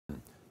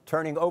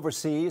Turning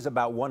overseas,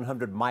 about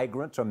 100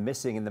 migrants are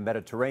missing in the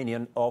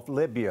Mediterranean off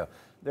Libya.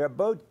 Their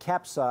boat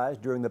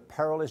capsized during the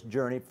perilous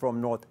journey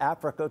from North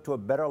Africa to a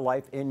better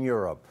life in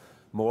Europe.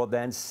 More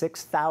than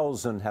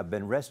 6,000 have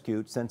been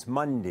rescued since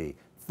Monday,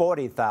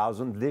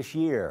 40,000 this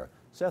year.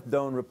 Seth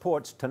Doan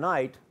reports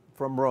tonight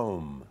from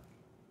Rome.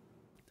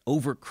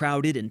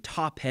 Overcrowded and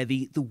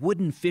top-heavy, the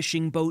wooden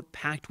fishing boat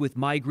packed with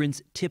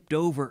migrants tipped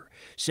over,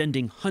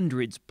 sending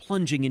hundreds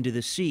plunging into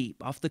the sea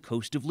off the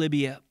coast of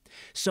Libya.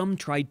 Some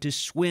tried to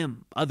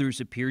swim. Others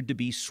appeared to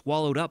be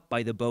swallowed up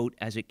by the boat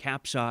as it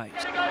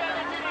capsized.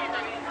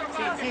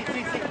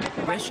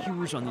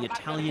 Rescuers on the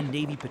Italian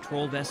Navy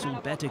patrol vessel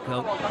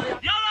Betico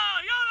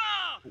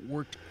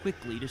worked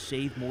quickly to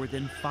save more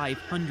than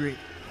 500.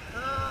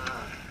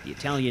 The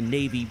Italian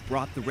Navy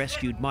brought the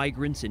rescued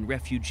migrants and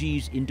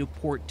refugees into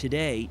port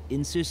today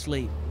in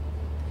Sicily.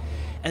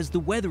 As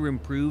the weather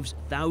improves,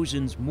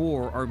 thousands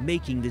more are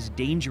making this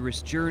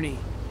dangerous journey.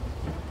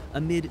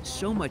 Amid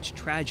so much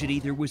tragedy,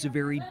 there was a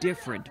very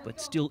different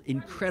but still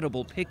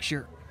incredible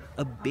picture.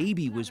 A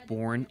baby was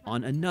born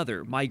on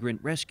another migrant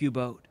rescue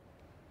boat.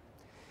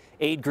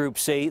 Aid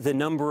groups say the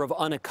number of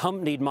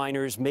unaccompanied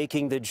minors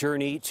making the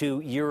journey to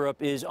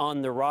Europe is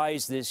on the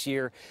rise this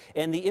year.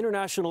 And the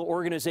International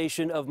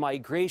Organization of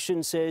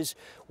Migration says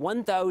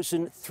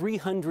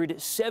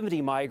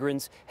 1,370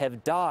 migrants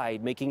have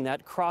died making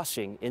that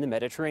crossing in the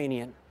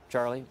Mediterranean.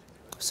 Charlie?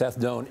 Seth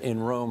Doan in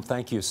Rome.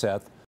 Thank you, Seth.